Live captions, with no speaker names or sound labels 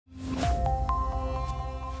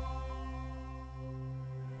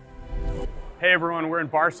Hey everyone, we're in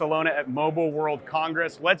Barcelona at Mobile World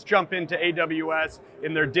Congress. Let's jump into AWS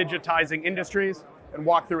in their digitizing industries and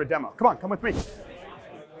walk through a demo. Come on, come with me.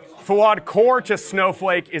 Fawad, core to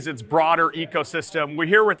Snowflake is its broader ecosystem. We're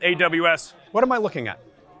here with AWS. What am I looking at?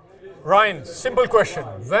 Ryan, simple question.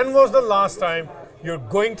 When was the last time you're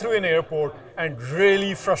going through an airport and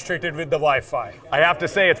really frustrated with the Wi-Fi? I have to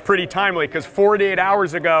say it's pretty timely because 48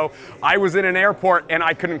 hours ago, I was in an airport and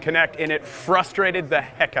I couldn't connect and it frustrated the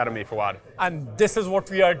heck out of me, Fawad. And this is what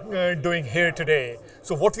we are doing here today.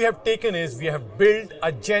 So what we have taken is we have built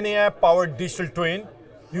a GenAI powered digital twin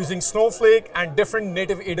using Snowflake and different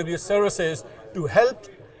native AWS services to help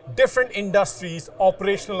different industries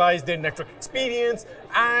operationalize their network experience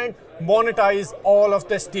and monetize all of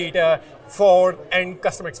this data for end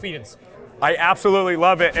customer experience. I absolutely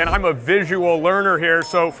love it, and I'm a visual learner here,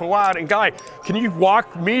 so Fawad and Guy, can you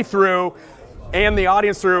walk me through and the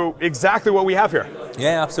audience through exactly what we have here?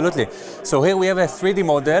 Yeah, absolutely. So here we have a 3D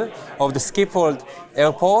model of the Schiphol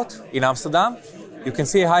Airport in Amsterdam. You can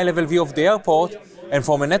see a high-level view of the airport, and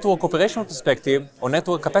from a network operational perspective, or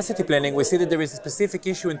network capacity planning, we see that there is a specific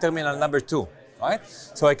issue in terminal number 2, right?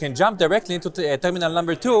 So I can jump directly into terminal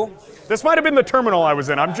number 2. This might have been the terminal I was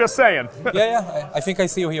in, I'm just saying. I think I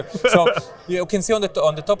see you here. So you can see on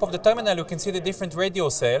the top of the terminal, you can see the different radio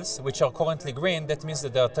cells, which are currently green. That means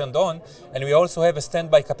that they are turned on. And we also have a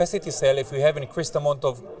standby capacity cell if we have an increased amount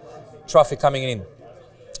of traffic coming in.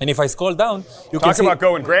 And if I scroll down, you can see— Talk about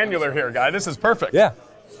going granular here, Guy. This is perfect. Yeah.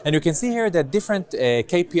 And you can see here that different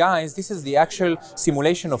KPIs, this is the actual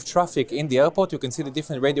simulation of traffic in the airport. You can see the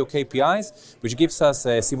different radio KPIs, which gives us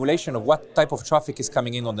a simulation of what type of traffic is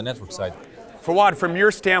coming in on the network side. Fawad, from your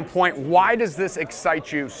standpoint, why does this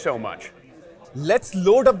excite you so much? Let's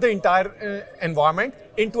load up the entire environment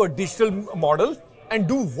into a digital model and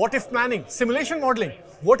do what-if planning, simulation modeling.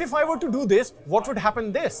 What if I were to do this? What would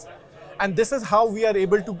happen this? And this is how we are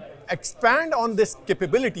able to expand on this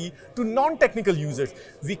capability to non-technical users.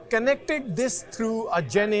 We connected this through a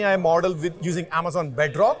GenAI model using Amazon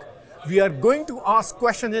Bedrock. We are going to ask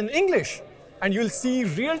questions in English, and you'll see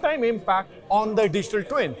real-time impact on the digital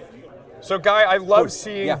twin. So Guy, I love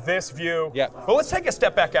seeing this view. Yeah. But let's take a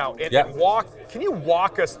step back out and walk. Can you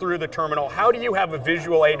walk us through the terminal? How do you have a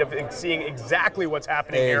visual aid of seeing exactly what's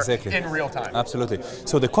happening here in real time? Absolutely.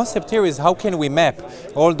 So the concept here is how can we map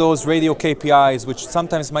all those radio KPIs, which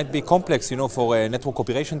sometimes might be complex, you know, for network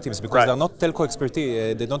operation teams because they're not telco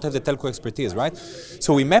expertise. They don't have the telco expertise, right?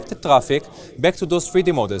 So we mapped the traffic back to those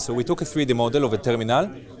 3D models. So we took a 3D model of a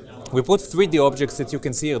terminal. We put 3D objects that you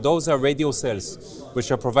can see here. Those are radio cells, which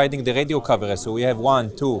are providing the radio coverage. So we have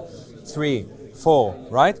 1, 2, 3, 4,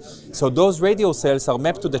 right? So those radio cells are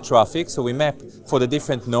mapped to the traffic. So we map for the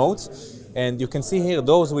different nodes. And you can see here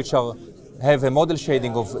those which have a model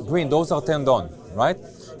shading of green, those are turned on, right?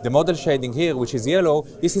 The model shading here, which is yellow,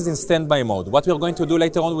 this is in standby mode. What we're going to do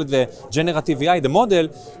later on with the generative AI, the model,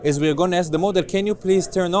 is we're going to ask the model, can you please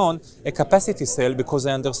turn on a capacity cell because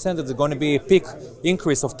I understand that there's going to be a peak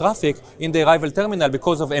increase of traffic in the arrival terminal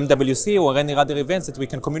because of MWC or any other events that we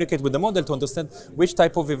can communicate with the model to understand which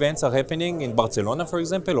type of events are happening in Barcelona, for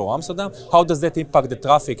example, or Amsterdam. How does that impact the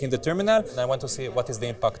traffic in the terminal? And I want to see what is the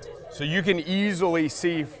impact. So you can easily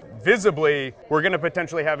see visibly, we're going to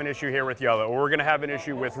potentially have an issue here with yellow, or we're going to have an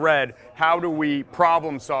issue with red. How do we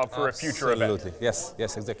problem solve for a future event? Absolutely. Yes,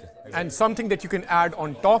 exactly. And something that you can add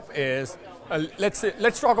on top is,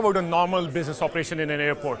 let's talk about a normal business operation in an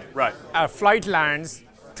airport. Right. A flight lands,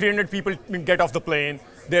 300 people get off the plane,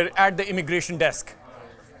 they're at the immigration desk.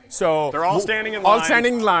 So they're all standing in line. All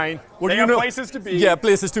standing in line. What they do you know? Places to be. Yeah,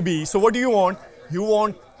 places to be. So what do you want? You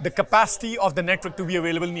want the capacity of the network to be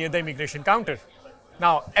available near the immigration counter.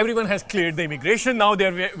 Now, everyone has cleared the immigration. Now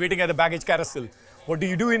they're waiting at the baggage carousel. What do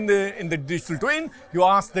you do in the digital twin? You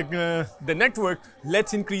ask the network,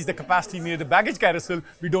 let's increase the capacity near the baggage carousel.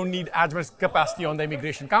 We don't need as much capacity on the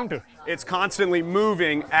immigration counter. It's constantly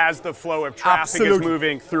moving as the flow of traffic is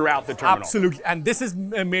moving throughout the terminal. Absolutely. And this is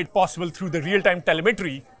made possible through the real-time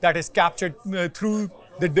telemetry that is captured through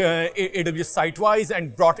the AWS site-wise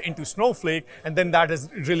and brought into Snowflake, and then that is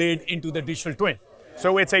relayed into the digital twin.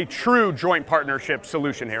 So it's a true joint partnership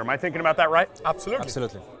solution here. Am I thinking about that right? Absolutely.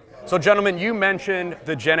 Absolutely. So gentlemen, you mentioned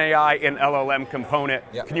the GenAI and LLM component.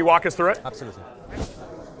 Yeah. Can you walk us through it? Absolutely.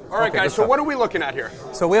 All right, guys, so what are we looking at here?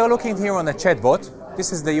 So we are looking here on a chatbot.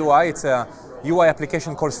 This is the UI. It's a UI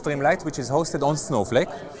application called Streamlight, which is hosted on Snowflake,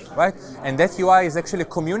 right? And that UI is actually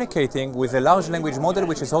communicating with a large language model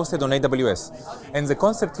which is hosted on AWS. And the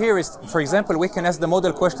concept here is, for example, we can ask the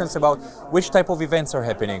model questions about which type of events are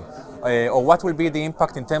happening, or what will be the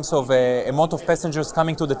impact in terms of amount of passengers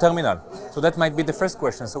coming to the terminal. So that might be the first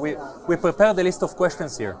question. So we prepared a list of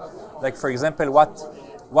questions here. Like, for example,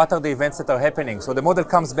 what are the events that are happening? So the model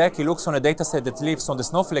comes back, he looks on a data set that lives on the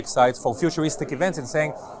Snowflake side for futuristic events and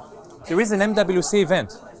saying, there is an MWC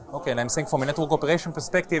event. Okay, and I'm saying from a network operation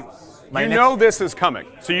perspective, you know this is coming,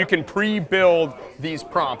 so you can pre-build these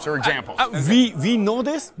prompts or examples. We know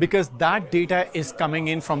this because that data is coming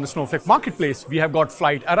in from the Snowflake marketplace. We have got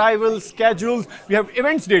flight arrivals, schedules, we have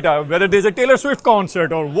events data, whether there's a Taylor Swift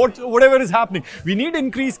concert or whatever is happening. We need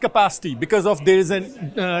increased capacity because of there is an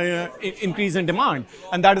increase in demand.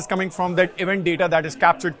 And that is coming from that event data that is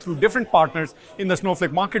captured through different partners in the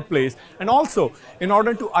Snowflake marketplace. And also, in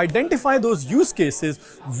order to identify those use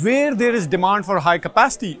cases where there is demand for high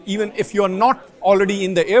capacity, even if you are not already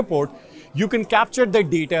in the airport, you can capture the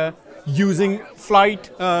data using flight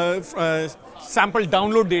sample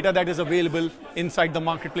download data that is available inside the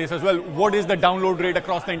marketplace as well. What is the download rate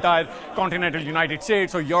across the entire continental United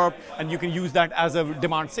States or Europe? And you can use that as a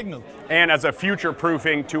demand signal. And as a future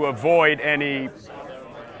proofing to avoid any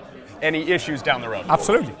issues down the road.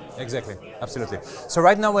 Absolutely. Exactly, absolutely. So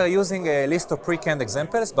right now we're using a list of pre-canned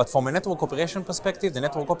examples, but from a network operation perspective, the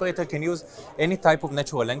network operator can use any type of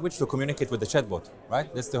natural language to communicate with the chatbot,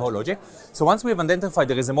 right? That's the whole logic. So once we've identified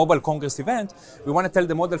there is a mobile congress event, we want to tell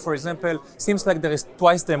the model, for example, seems like there is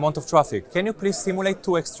twice the amount of traffic. Can you please simulate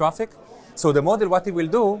 2x traffic? So the model, what he will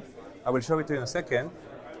do, I will show it to you in a second.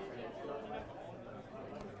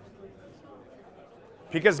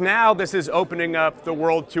 Because now this is opening up the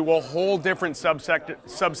world to a whole different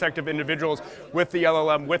subsect of individuals with the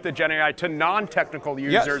LLM, with the Gen AI, to non-technical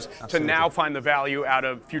users, to now find the value out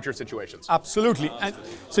of future situations. Absolutely. And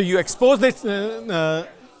so you expose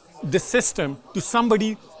this system to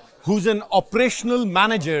somebody who's an operational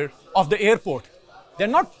manager of the airport. They're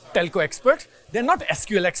not telco experts, they're not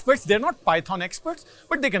SQL experts, they're not Python experts,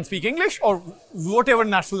 but they can speak English or whatever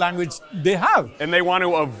national language they have. And they want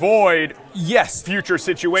to avoid future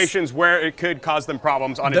situations where it could cause them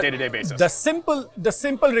problems on a day-to-day basis. The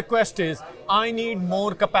simple request is, I need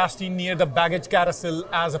more capacity near the baggage carousel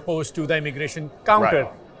as opposed to the immigration counter.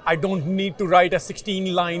 Right. I don't need to write a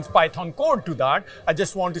 16 lines Python code to that. I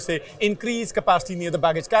just want to say increase capacity near the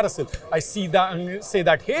baggage carousel. I see that and say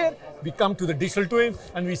that here. We come to the digital twin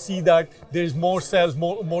and we see that there is more cells,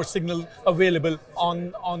 more signal available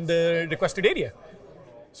on the requested area.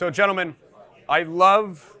 So gentlemen, I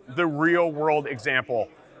love the real world example.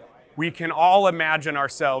 We can all imagine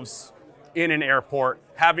ourselves in an airport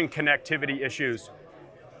having connectivity issues,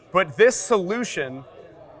 but this solution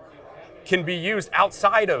can be used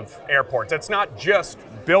outside of airports. It's not just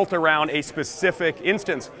built around a specific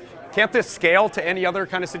instance. Can't this scale to any other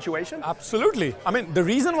kind of situation? Absolutely. I mean, the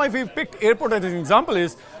reason why we've picked airport as an example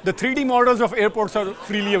is the 3D models of airports are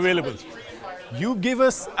freely available. You give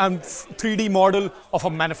us a 3D model of a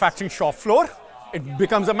manufacturing shop floor, it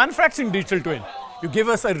becomes a manufacturing digital twin. You give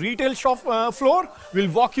us a retail shop floor,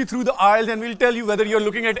 we'll walk you through the aisles and we'll tell you whether you're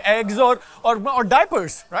looking at eggs or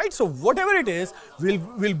diapers, right? So whatever it is,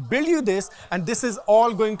 we'll build you this, and this is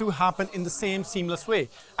all going to happen in the same seamless way.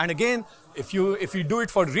 And again, if you do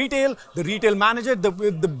it for retail, the retail manager, the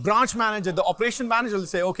branch manager, the operation manager will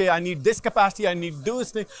say, okay, I need this capacity, I need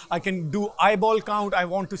this thing, I can do eyeball count, I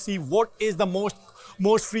want to see what is the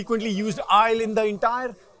most frequently used aisle in the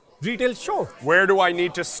entire retail show. Where do I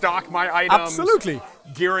need to stock my items? Absolutely.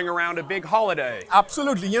 Gearing around a big holiday.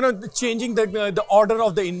 Absolutely. You know, changing the order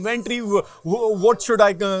of the inventory. What should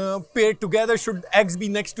I pair together? Should eggs be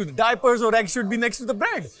next to the diapers or eggs should be next to the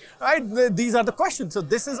bread? Right? These are the questions. So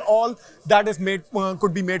this is all that is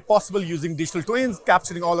could be made possible using digital twins,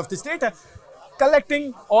 capturing all of this data.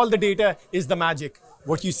 Collecting all the data is the magic.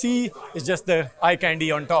 What you see is just the eye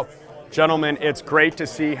candy on top. Gentlemen, it's great to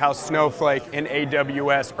see how Snowflake and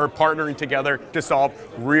AWS are partnering together to solve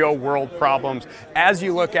real-world problems. As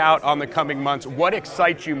you look out on the coming months, what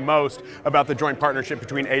excites you most about the joint partnership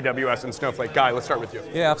between AWS and Snowflake? Guy, let's start with you.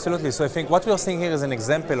 Yeah, absolutely. So I think what we're seeing here is an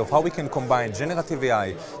example of how we can combine generative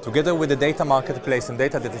AI together with the data marketplace and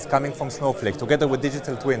data that is coming from Snowflake, together with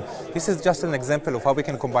digital twin. This is just an example of how we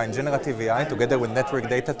can combine generative AI together with network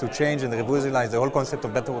data to change and revolutionize the whole concept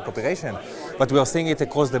of network operation. But we are seeing it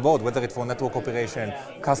across the board, whether it's for network operation,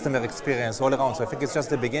 customer experience, all around. So I think it's just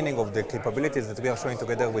the beginning of the capabilities that we are showing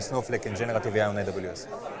together with Snowflake and generative AI on AWS.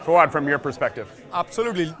 Fawad, from your perspective.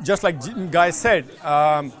 Absolutely. Just like Guy said,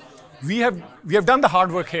 we have done the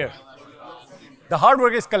hard work here. The hard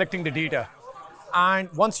work is collecting the data.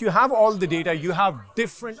 And once you have all the data, you have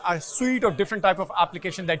a suite of different type of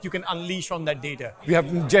application that you can unleash on that data. We have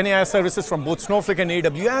GenAI services from both Snowflake and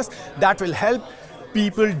AWS that will help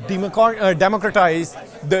people democratize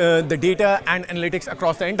the data and analytics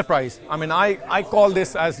across the enterprise. I mean, I call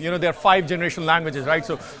this as, there are 5 generational languages, right?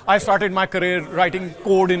 So I started my career writing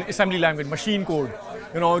code in assembly language, machine code.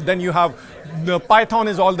 Then you have the Python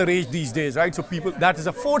is all the rage these days, right? So that is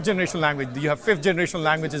a 4th generation language. You have 5th generation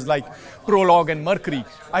languages like Prolog and Mercury.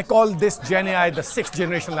 I call this Gen AI the 6th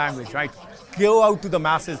generation language, right? Go out to the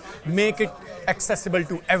masses, make it accessible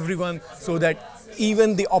to everyone so that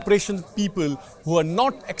even the operations people who are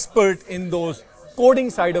not expert in those coding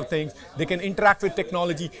side of things, they can interact with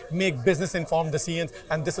technology, make business informed decisions,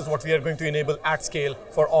 and this is what we are going to enable at scale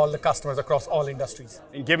for all the customers across all industries.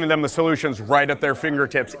 And giving them the solutions right at their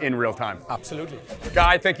fingertips in real time. Absolutely.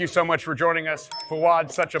 Guy, thank you so much for joining us.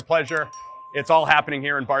 Fawad, such a pleasure. It's all happening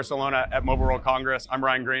here in Barcelona at Mobile World Congress. I'm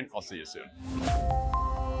Ryan Green. I'll see you soon.